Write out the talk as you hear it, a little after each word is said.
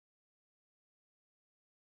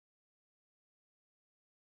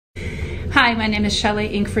Hi, my name is Shelley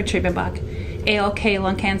Engfer-Triebenbach, ALK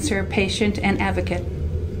lung cancer patient and advocate.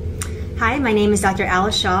 Hi, my name is Dr.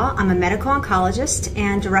 Alice Shaw. I'm a medical oncologist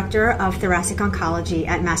and director of thoracic oncology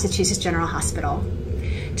at Massachusetts General Hospital.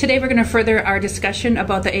 Today we're going to further our discussion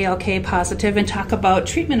about the ALK positive and talk about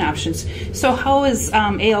treatment options. So how is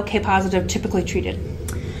ALK positive typically treated?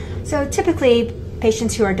 So typically,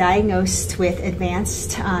 patients who are diagnosed with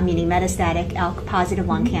advanced, meaning metastatic ALK positive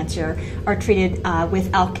lung cancer are treated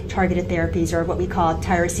with ALK targeted therapies, or what we call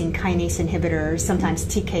tyrosine kinase inhibitors, sometimes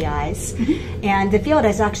TKIs. And the field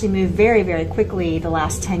has actually moved very, very quickly the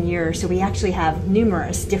last 10 years. So we actually have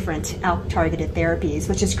numerous different ALK targeted therapies,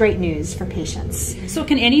 which is great news for patients. So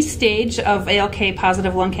can any stage of ALK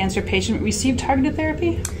positive lung cancer patient receive targeted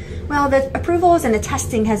therapy? Well, the approvals and the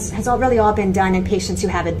testing has really all been done in patients who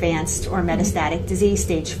have advanced or metastatic disease,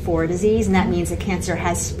 stage 4 disease, and that means the cancer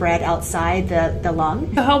has spread outside the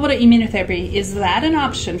lung. So how about immunotherapy? Is that an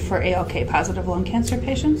option for ALK positive lung cancer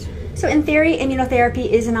patients? So in theory, immunotherapy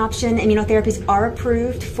is an option. Immunotherapies are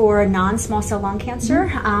approved for non-small cell lung cancer,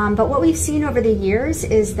 but what we've seen over the years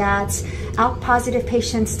is that ALK positive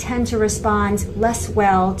patients tend to respond less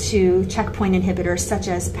well to checkpoint inhibitors such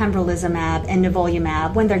as pembrolizumab and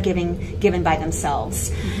nivolumab when they're given by themselves.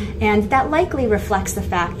 And that likely reflects the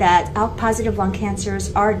fact that ALK positive lung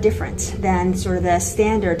cancers are different than sort of the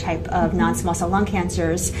standard type of non-small cell lung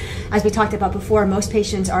cancers. As we talked about before, most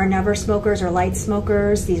patients are never smokers or light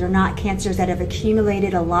smokers. These are not cancers that have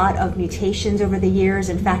accumulated a lot of mutations over the years.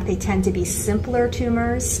 In fact, they tend to be simpler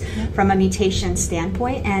tumors from a mutation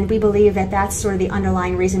standpoint, and we believe that that's sort of the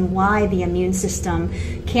underlying reason why the immune system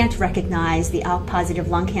can't recognize the ALK positive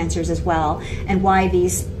lung cancers as well, and why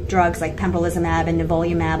these drugs like pembrolizumab and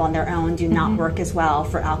nivolumab on their own do not work as well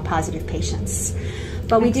for ALK positive patients.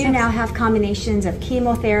 But we do now have combinations of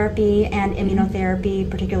chemotherapy and immunotherapy,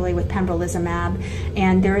 particularly with pembrolizumab,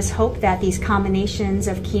 and there is hope that these combinations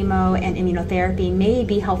of chemo and immunotherapy may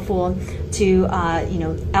be helpful to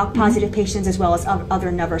ALK positive patients as well as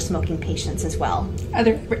other never smoking patients as well. Are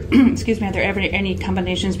there, are there ever any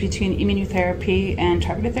combinations between immunotherapy and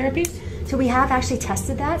targeted therapies? So we have actually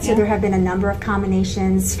tested that. So there have been a number of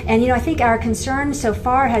combinations. And I think our concern so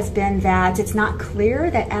far has been that it's not clear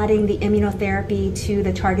that adding the immunotherapy to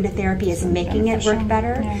the targeted therapy is making it work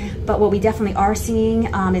better. But what we definitely are seeing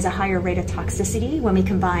is a higher rate of toxicity when we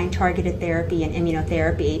combine targeted therapy and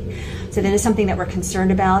immunotherapy. So that is something that we're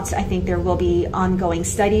concerned about. I think there will be ongoing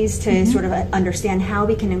studies to sort of understand how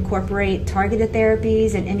we can incorporate targeted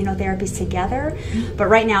therapies and immunotherapies together. But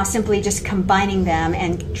right now, simply just combining them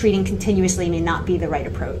and treating continuously may not be the right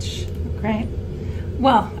approach. Great.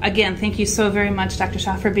 Well, again, thank you so very much, Dr.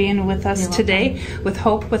 Shaw, for being with us today with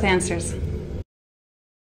Hope with Answers.